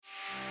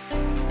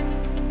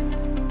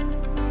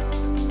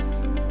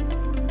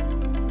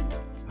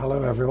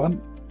Hello, everyone.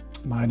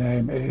 My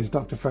name is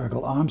Dr.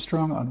 Fergal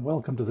Armstrong, and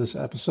welcome to this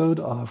episode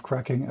of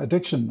Cracking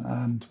Addiction.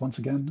 And once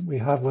again, we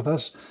have with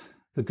us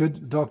the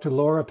good Dr.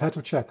 Laura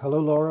Petracek. Hello,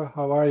 Laura.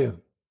 How are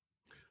you?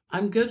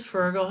 I'm good,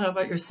 Fergal. How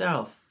about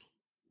yourself?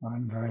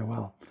 I'm very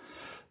well.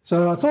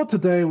 So I thought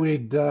today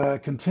we'd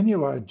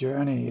continue our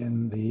journey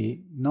in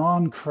the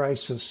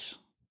non-crisis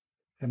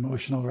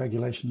emotional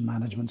regulation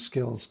management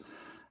skills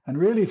and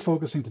really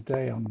focusing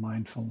today on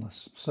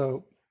mindfulness.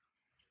 So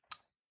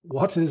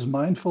what is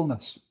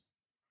mindfulness?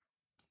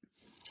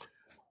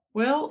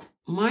 Well,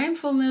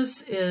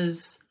 mindfulness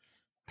is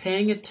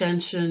paying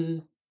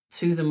attention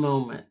to the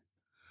moment.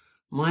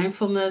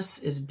 Mindfulness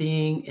is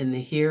being in the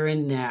here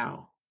and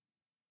now.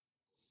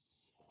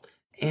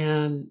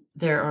 And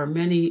there are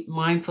many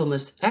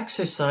mindfulness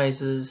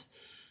exercises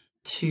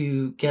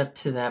to get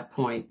to that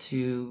point,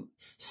 to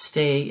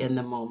stay in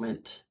the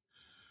moment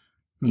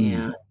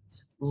and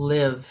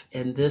live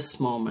in this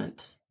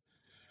moment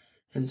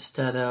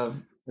instead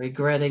of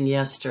regretting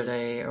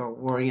yesterday or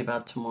worrying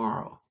about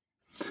tomorrow.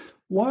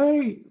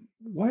 Why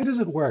does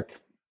it work?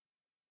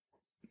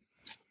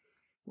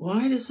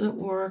 Why does it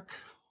work?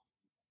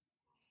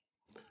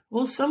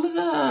 Well, some of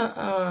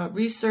the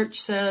research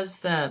says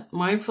that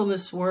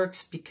mindfulness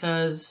works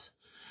because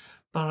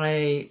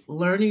by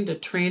learning to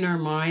train our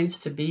minds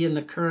to be in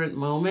the current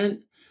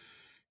moment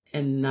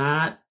and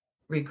not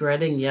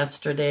regretting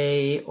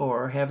yesterday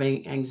or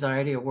having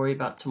anxiety or worry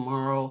about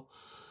tomorrow,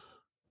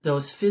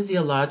 those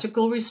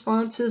physiological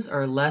responses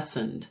are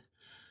lessened.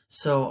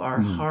 So our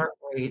heart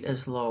rate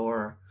is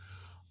lower.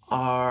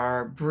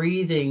 Our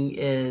breathing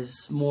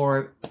is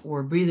more,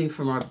 we're breathing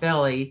from our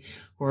belly,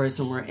 whereas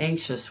when we're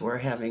anxious,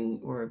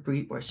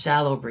 we're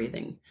shallow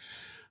breathing.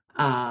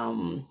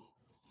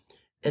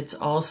 It's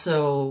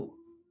also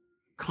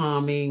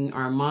calming.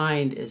 Our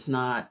mind is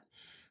not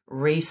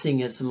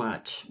racing as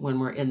much when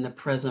we're in the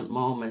present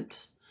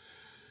moment.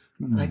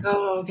 Like,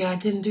 oh, God, I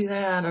didn't do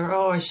that, or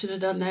oh, I should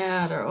have done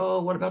that, or oh,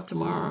 what about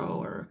tomorrow,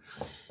 or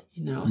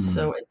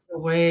so it's a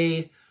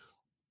way.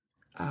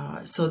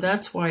 So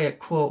that's why it,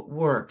 quote,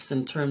 works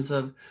in terms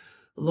of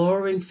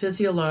lowering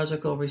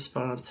physiological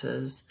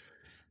responses,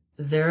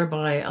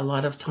 thereby a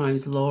lot of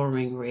times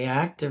lowering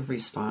reactive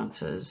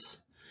responses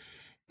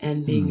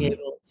and being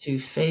able to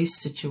face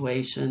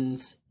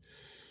situations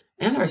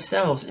and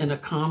ourselves in a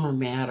calmer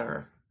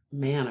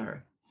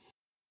manner.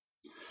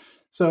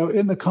 So,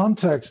 in the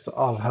context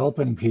of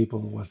helping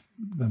people with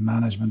the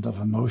management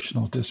of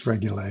emotional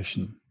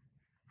dysregulation,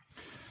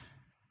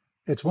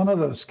 it's one of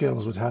those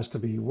skills which has to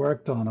be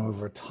worked on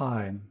over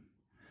time,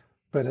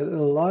 but it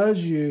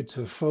allows you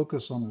to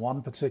focus on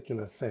one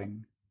particular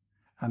thing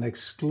and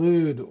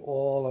exclude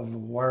all of the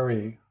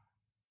worry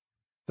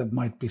that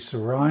might be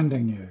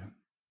surrounding you.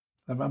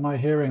 Am I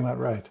hearing that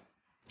right?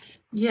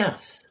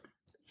 Yes.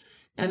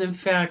 And in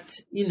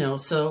fact,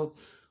 so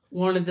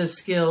one of the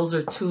skills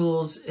or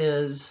tools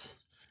is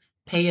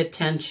pay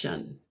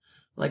attention,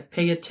 like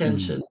pay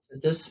attention to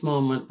this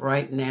moment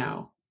right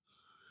now,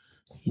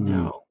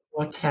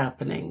 what's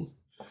happening.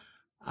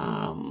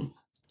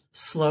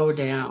 Slow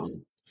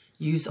down,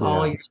 use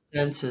all your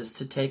senses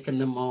to take in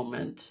the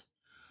moment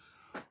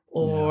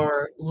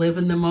or live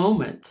in the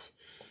moment.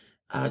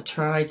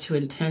 Try to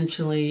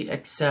intentionally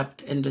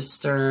accept and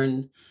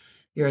discern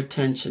your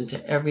attention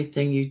to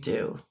everything you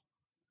do.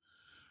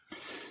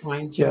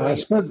 Find Yeah, I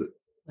joy, suppose.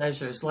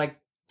 pleasures, like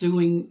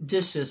doing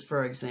dishes,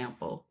 for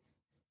example.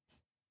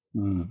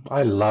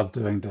 I love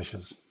doing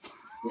dishes.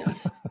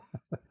 Yes.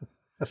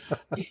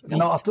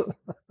 Not.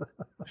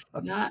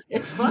 Not.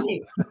 It's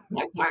funny.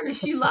 My partner,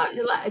 she loved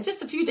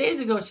just a few days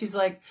ago. She's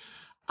like,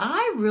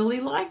 I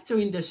really like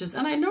doing dishes,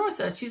 and I noticed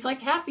that she's like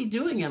happy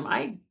doing them.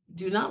 I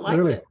do not like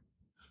Really? it,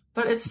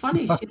 but it's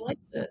funny. She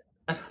likes it.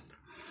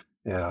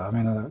 Yeah, I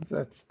mean,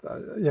 that's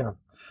yeah.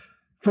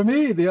 For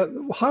me,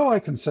 the how I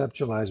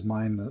conceptualize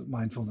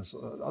mindfulness,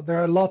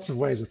 there are lots of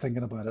ways of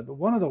thinking about it, but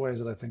one of the ways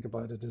that I think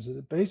about it is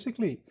that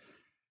basically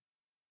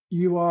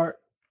you are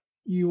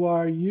you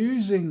are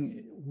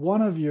using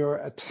one of your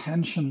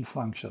attention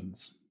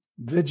functions,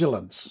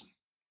 vigilance,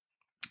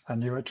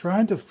 and you are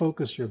trying to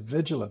focus your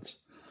vigilance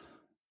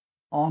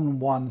on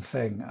one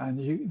thing,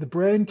 and the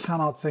brain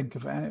cannot think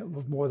of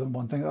more than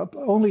one thing.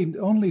 Only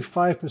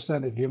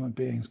 5% of human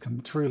beings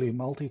can truly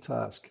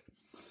multitask.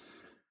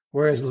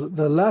 Whereas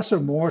the lesser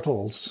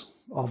mortals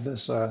of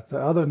this earth, the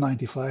other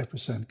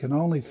 95%, can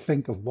only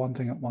think of one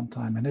thing at one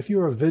time. And if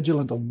you are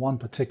vigilant on one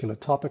particular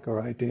topic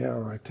or idea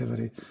or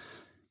activity,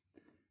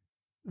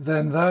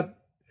 then that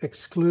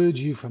excludes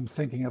you from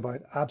thinking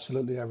about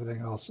absolutely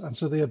everything else. And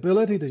so the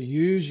ability to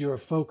use your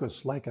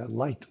focus like a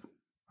light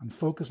and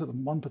focus it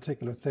on one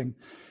particular thing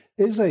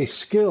is a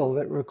skill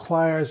that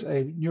requires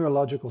a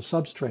neurological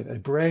substrate, a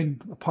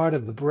part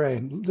of the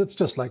brain that's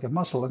just like a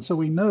muscle. And so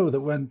we know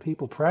that when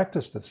people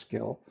practice this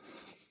skill,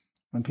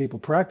 when people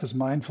practice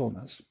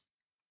mindfulness,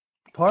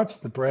 parts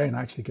of the brain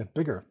actually get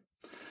bigger,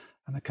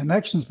 and the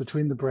connections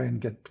between the brain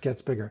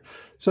gets bigger.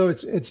 So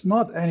it's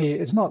not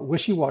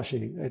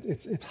wishy-washy.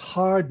 It's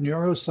hard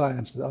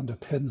neuroscience that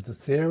underpins the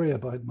theory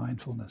about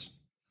mindfulness.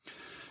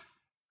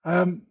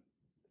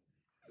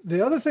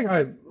 The other thing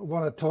I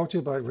want to talk to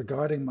you about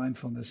regarding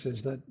mindfulness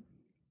is that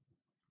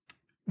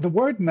the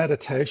word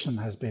meditation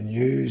has been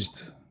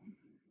used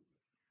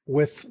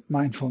with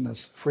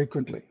mindfulness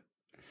frequently.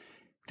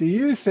 Do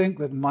you think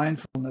that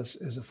mindfulness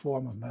is a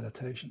form of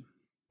meditation?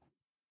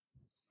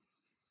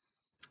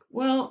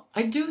 Well,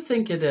 I do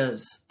think it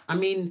is. I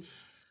mean,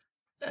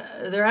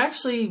 they're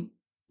actually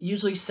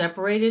usually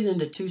separated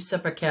into two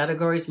separate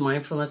categories,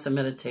 mindfulness and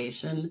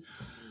meditation.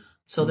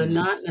 So they're Mm,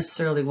 not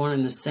necessarily one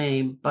and the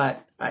same,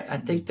 but I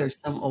think mm, there's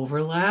some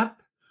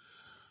overlap.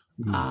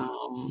 mm,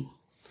 Um,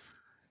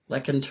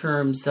 like in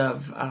terms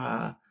of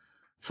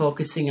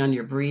focusing on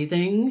your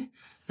breathing,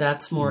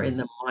 that's more in mm,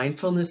 the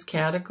mindfulness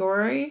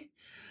category.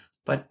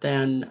 But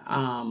then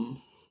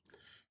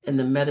in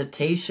the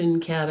meditation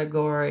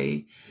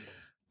category,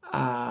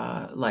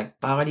 like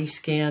body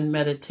scan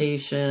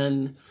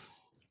meditation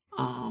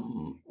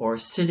or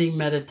sitting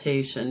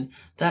meditation,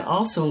 that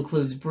also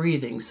includes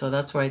breathing. So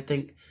that's why I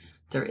think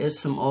there is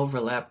some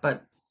overlap,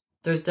 but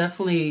there's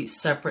definitely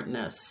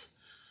separateness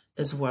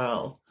as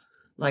well.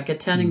 Like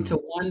attending to mm.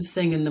 one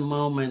thing in the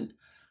moment,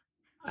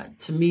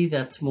 to me,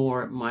 that's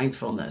more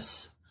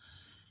mindfulness.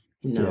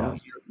 You know, Yeah,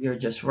 you're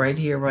just right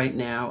here, right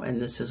now,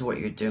 and this is what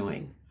you're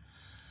doing.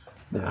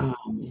 yeah. Um,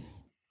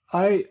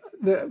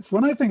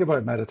 When I think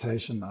about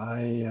meditation,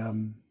 I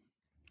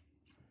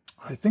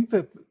think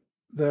that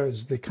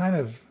there's the kind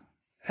of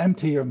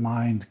empty your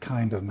mind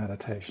kind of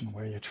meditation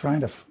where you're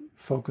trying to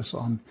focus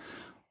on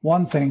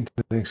one thing to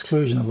the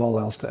exclusion of all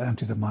else to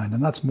empty the mind,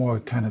 and that's more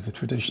kind of the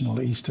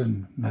traditional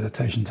Eastern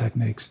meditation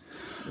techniques.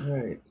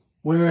 right,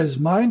 Whereas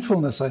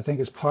mindfulness, I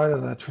think, is part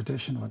of that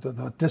tradition or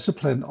the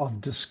discipline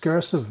of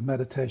discursive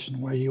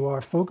meditation, where you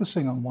are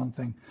focusing on one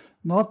thing,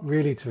 not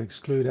really to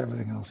exclude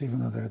everything else, even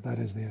though that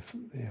is the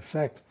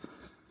effect,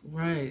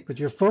 right. but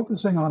you're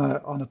focusing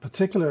on a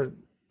particular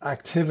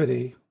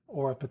activity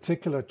or a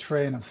particular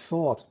train of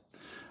thought.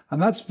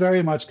 And that's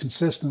very much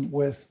consistent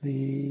with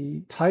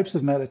the types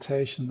of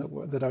meditation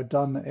that are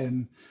done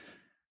in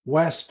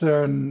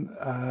Western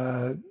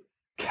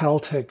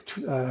Celtic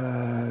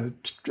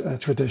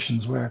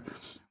traditions,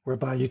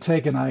 whereby you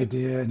take an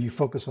idea and you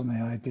focus on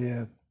the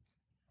idea,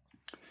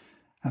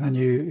 and then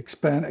you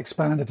expand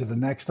it to the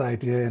next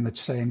idea in the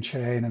same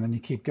chain, and then you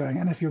keep going.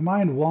 And if your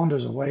mind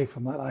wanders away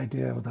from that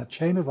idea or that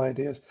chain of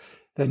ideas,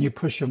 then you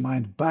push your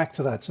mind back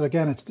to that. So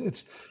again,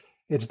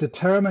 it's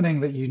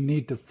determining that you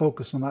need to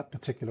focus on that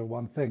particular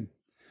one thing.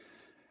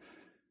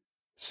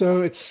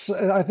 So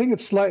I think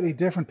it's slightly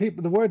different.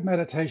 The word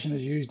meditation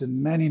is used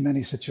in many,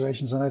 many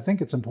situations, and I think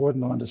it's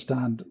important to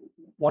understand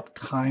what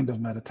kind of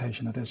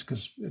meditation it is,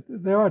 because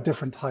there are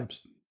different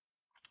types.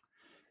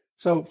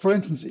 So, for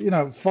instance,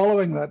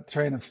 following that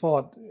train of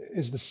thought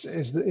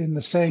in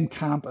the same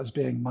camp as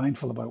being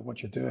mindful about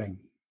what you're doing.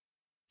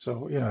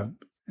 So,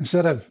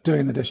 instead of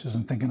doing the dishes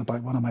and thinking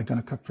about what am I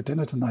going to cook for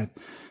dinner tonight,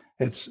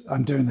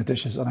 I'm doing the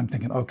dishes and I'm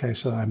thinking, okay,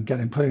 so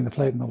putting the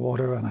plate in the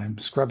water and I'm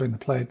scrubbing the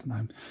plate and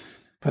I'm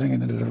putting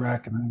it into the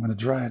rack and I'm going to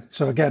dry it.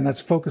 So again,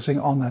 that's focusing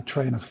on that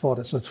train of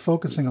thought. So it's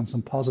focusing on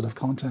some positive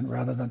content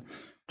rather than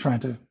trying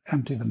to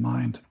empty the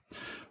mind.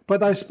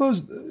 But I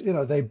suppose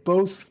they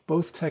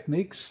both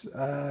techniques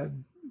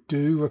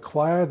do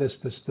require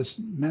this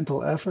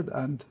mental effort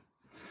and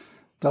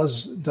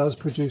does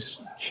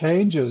produce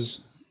changes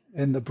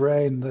in the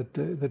brain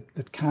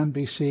that can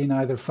be seen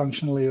either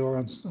functionally or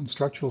on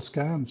structural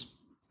scans.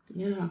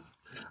 Yeah.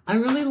 I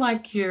really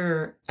like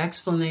your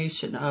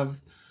explanation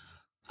of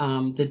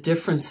the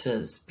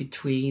differences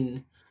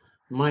between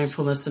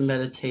mindfulness and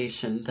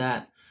meditation,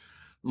 that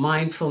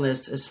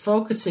mindfulness is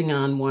focusing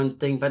on one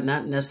thing, but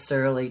not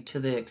necessarily to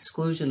the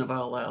exclusion of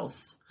all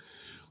else.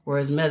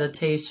 Whereas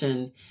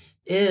meditation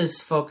is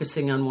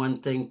focusing on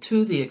one thing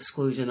to the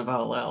exclusion of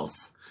all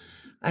else.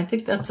 I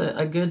think that's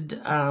a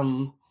good,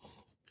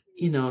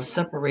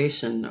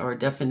 separation or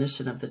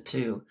definition of the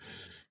two.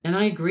 And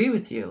I agree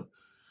with you.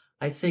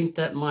 I think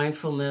that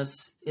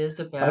mindfulness is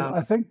about,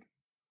 I think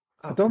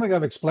I don't okay, think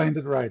I've explained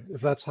it right,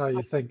 if that's how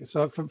you think.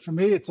 So for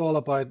me, it's all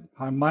about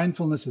how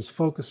mindfulness is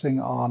focusing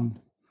on,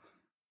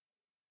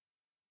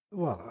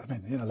 well, I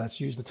mean, let's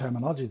use the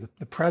terminology,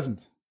 the present.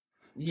 So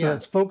it's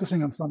yes,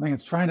 focusing on something.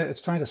 It's trying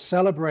to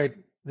celebrate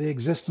the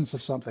existence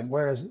of something,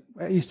 whereas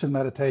Eastern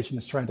meditation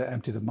is trying to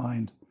empty the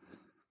mind.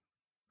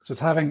 So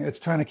it's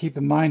trying to keep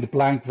the mind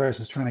blank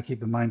versus trying to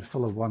keep the mind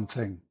full of one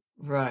thing.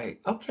 right.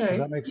 Does Okay.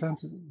 that make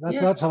sense? That's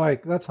Yeah. that's how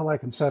I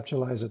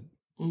conceptualize it.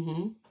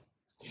 hmm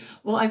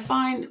Well, I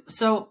find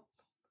so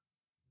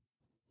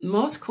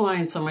most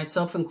clients, and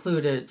myself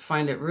included,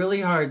 find it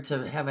really hard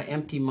to have an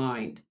empty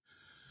mind,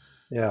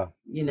 Yeah,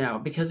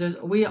 because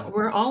yeah,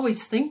 we're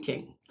always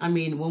thinking. I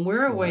mean, when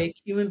we're yeah. awake,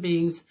 human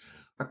beings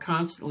are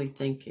constantly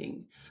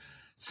thinking.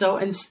 So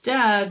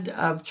instead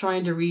of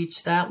trying to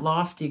reach that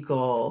lofty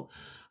goal,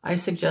 I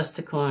suggest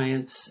to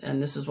clients,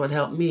 and this is what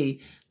helped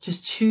me,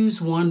 just choose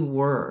one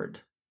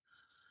word,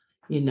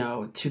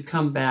 to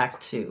come back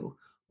to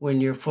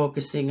when you're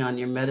focusing on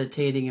your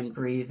meditating and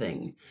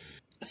breathing.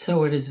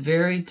 So it is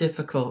very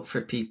difficult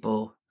for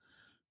people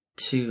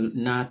to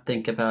not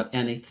think about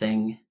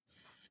anything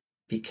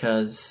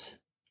because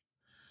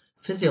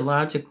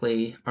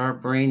physiologically, our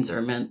brains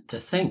are meant to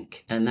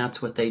think, and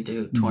that's what they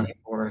do Mm.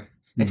 24,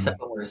 except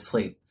Mm. when we're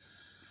asleep.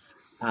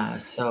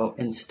 So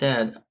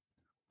instead,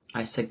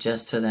 I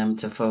suggest to them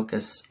to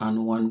focus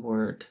on one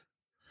word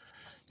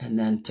and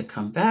then to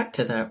come back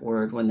to that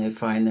word when they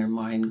find their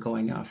mind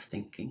going off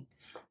thinking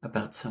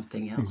about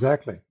something else.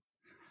 Exactly.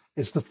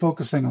 It's the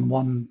focusing on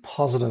one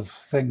positive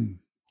thing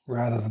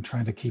rather than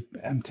trying to keep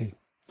empty.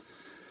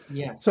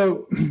 Yes.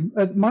 So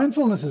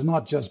mindfulness is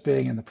not just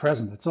being in the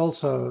present. It's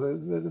also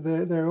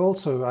there are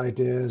also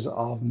ideas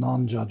of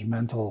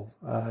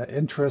non-judgmental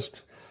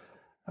interest.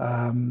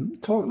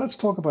 Let's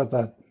talk about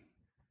that.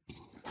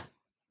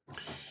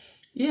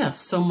 Yes.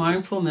 So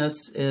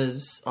mindfulness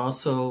is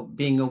also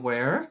being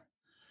aware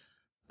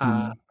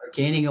Mm. or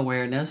gaining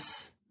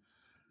awareness.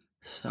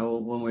 So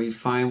when we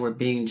find we're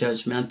being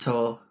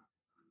judgmental,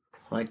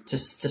 like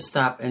just to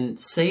stop and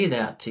say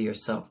that to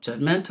yourself,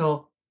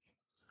 judgmental,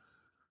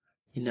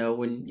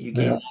 when you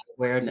gain Yeah. that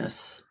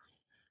awareness.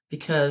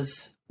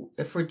 Because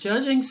if we're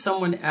judging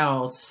someone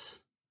else,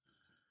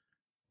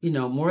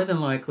 more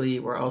than likely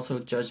we're also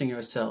judging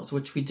ourselves,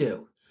 which we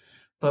do.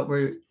 But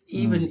we're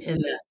even Mm. in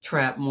that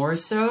trap more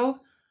so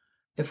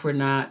if we're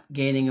not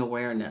gaining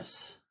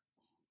awareness.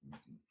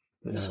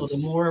 So the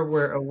Yes. more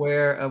we're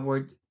aware of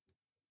we're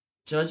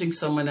judging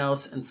someone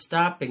else and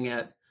stopping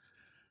it,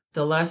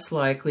 the less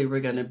likely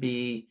we're going to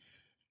be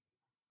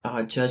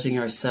judging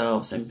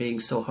ourselves and being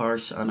so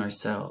harsh on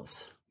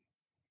ourselves.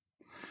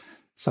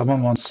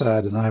 Someone once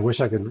said, and I wish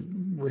I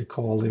could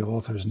recall the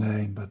author's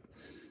name, but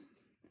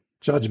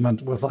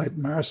judgment without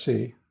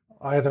mercy,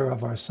 either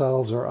of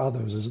ourselves or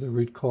others, is the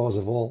root cause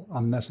of all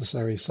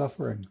unnecessary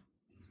suffering.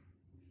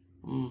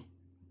 Mm,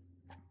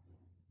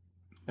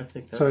 I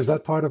think So is that's,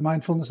 that part of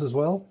mindfulness as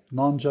well?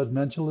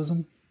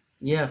 Non-judgmentalism?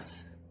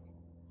 yes,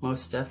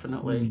 most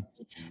definitely. Mm.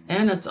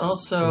 And it's Yeah.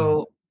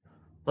 also,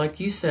 like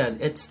you said,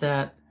 it's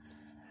that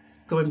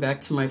going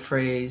back to my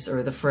phrase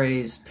or the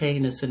phrase,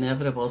 pain is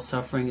inevitable,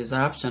 suffering is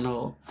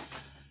optional.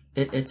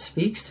 It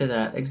speaks to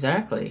that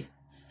exactly.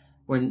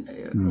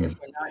 If Mm.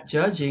 we're not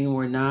judging,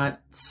 we're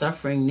not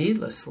suffering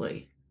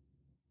needlessly.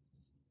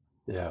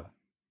 Yeah.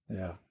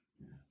 Yeah.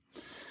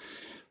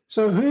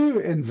 So who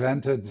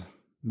invented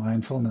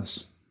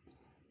mindfulness?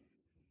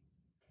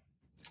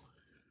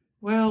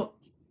 Well,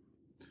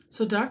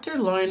 so Dr.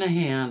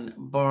 Linehan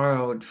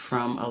borrowed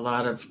from a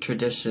lot of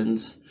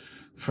traditions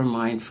for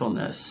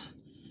mindfulness.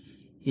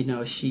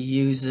 She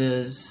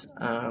uses,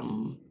 a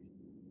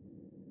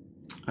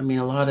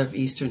lot of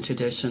Eastern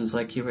traditions,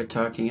 like you were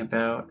talking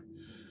about,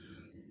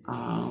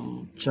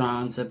 John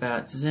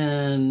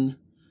Kabat-Zinn,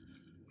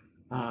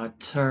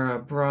 Tara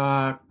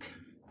Brach,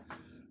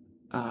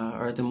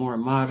 are the more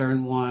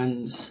modern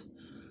ones,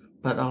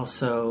 but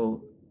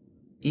also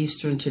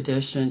Eastern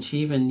tradition. She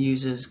even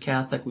uses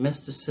Catholic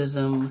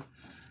mysticism.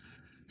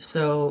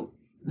 So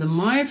the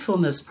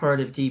mindfulness part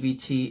of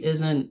DBT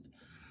isn't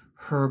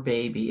her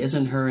baby,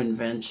 isn't her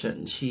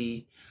invention.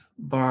 She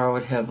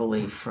borrowed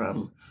heavily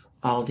from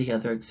all the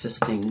other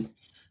existing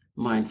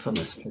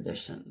mindfulness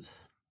traditions.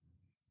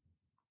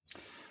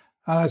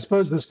 And I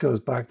suppose this goes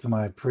back to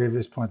my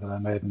previous point that I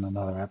made in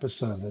another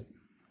episode that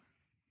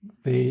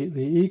the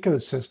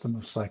ecosystem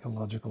of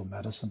psychological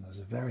medicine is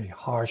a very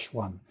harsh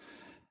one,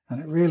 and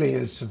it really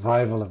is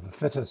survival of the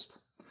fittest.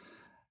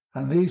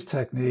 And these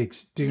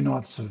techniques do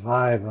not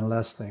survive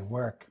unless they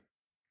work.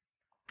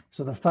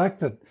 So the fact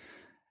that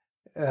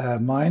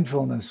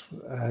mindfulness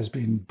has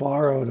been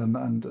borrowed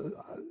and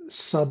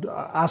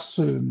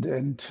assumed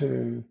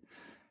into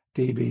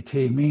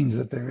DBT means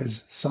that there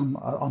is some,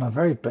 on a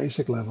very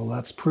basic level,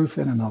 that's proof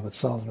in and of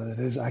itself that it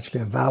is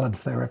actually a valid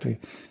therapy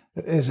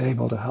that is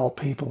able to help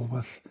people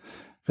with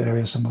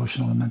various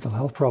emotional and mental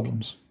health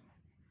problems.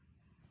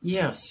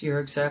 Yes, you're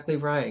exactly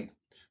right.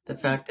 The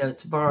fact that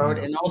it's borrowed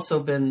Yeah. and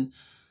also been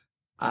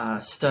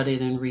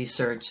studied and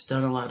researched,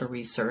 done a lot of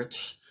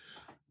research.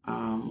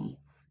 Um,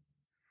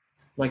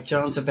 like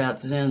John's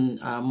about Zen,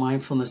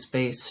 mindfulness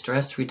based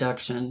stress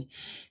reduction,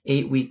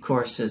 8-week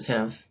courses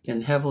have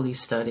been heavily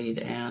studied,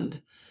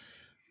 and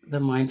the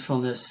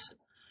mindfulness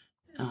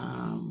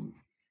um,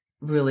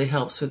 really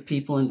helps with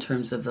people in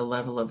terms of the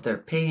level of their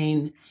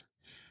pain,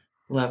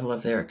 level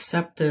of their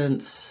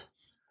acceptance,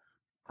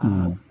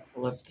 Mm.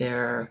 level of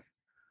their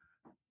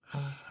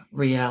uh,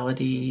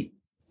 reality,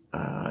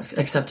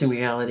 accepting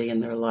reality in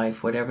their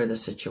life, whatever the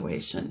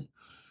situation.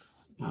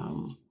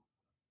 Um,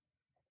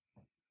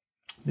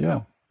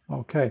 Yeah.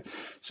 Okay.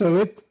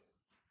 So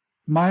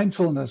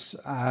mindfulness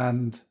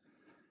and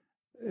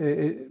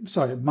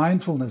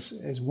mindfulness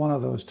is one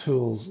of those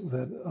tools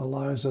that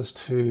allows us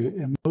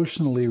to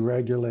emotionally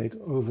regulate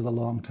over the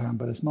long term,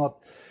 but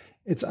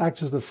it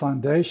acts as the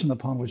foundation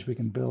upon which we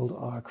can build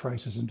our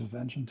crisis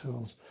intervention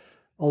tools.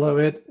 Although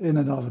it in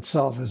and of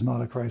itself is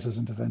not a crisis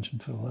intervention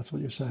tool. That's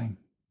what you're saying.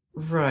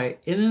 right.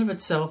 In and of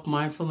itself,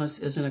 mindfulness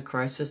isn't a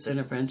crisis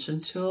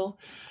intervention tool.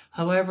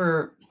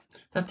 However,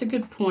 that's a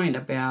good point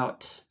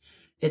about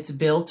it's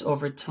built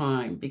over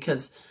time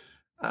because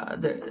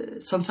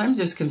sometimes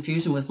there's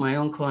confusion with my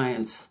own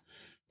clients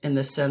in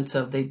the sense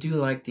of they do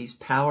like these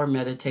power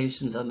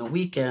meditations on the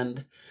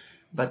weekend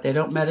but they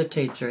don't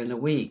meditate during the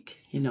week.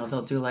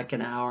 They'll do like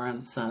an hour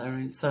on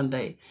Saturday and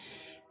Sunday.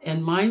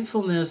 And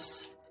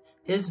mindfulness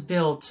is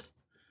built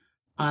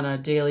on a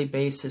daily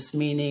basis,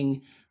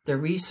 meaning the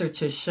research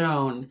has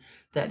shown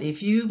that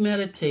if you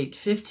meditate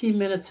 15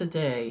 minutes a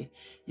day,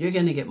 you're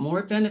going to get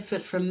more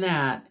benefit from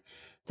that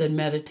than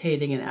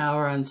meditating an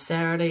hour on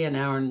Saturday, an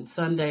hour on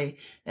Sunday,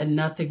 and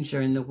nothing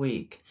during the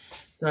week.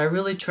 So I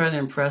really try to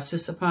impress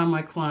this upon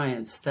my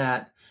clients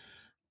that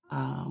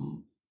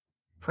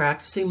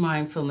practicing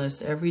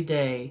mindfulness every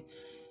day,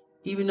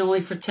 even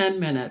only for 10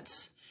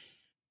 minutes,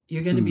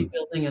 you're going to be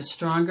building a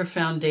stronger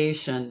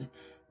foundation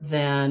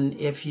than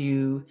if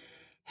you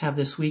have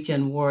this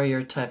weekend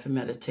warrior type of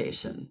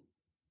meditation.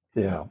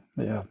 Yeah.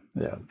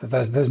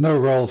 There's no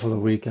role for the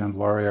weekend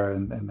warrior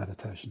in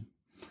meditation.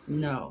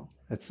 No.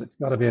 It's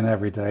got to be an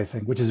everyday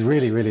thing, which is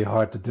really, really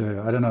hard to do.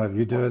 I don't know if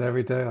you do it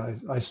every day.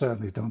 I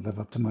certainly don't live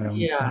up to my own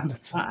Yeah.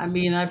 standards. I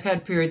mean, I've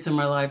had periods in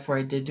my life where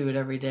I did do it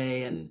every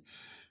day, and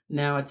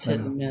now it's hit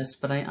and miss.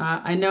 But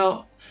I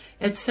know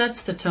it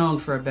sets the tone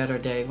for a better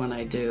day when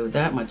I do.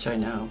 That much I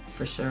know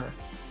for sure.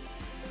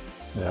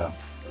 Yeah.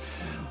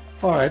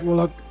 All right. Well,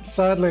 look,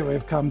 sadly,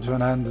 we've come to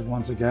an end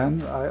once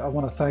again. I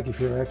want to thank you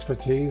for your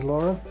expertise,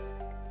 Laura.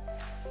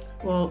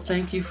 Well,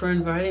 thank you for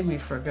inviting me,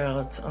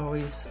 Fergal. It's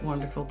always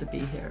wonderful to be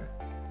here.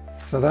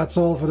 So that's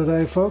all for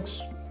today,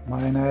 folks.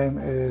 My name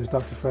is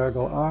Dr.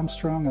 Fergal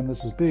Armstrong, and this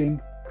has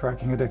been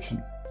Cracking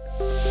Addiction.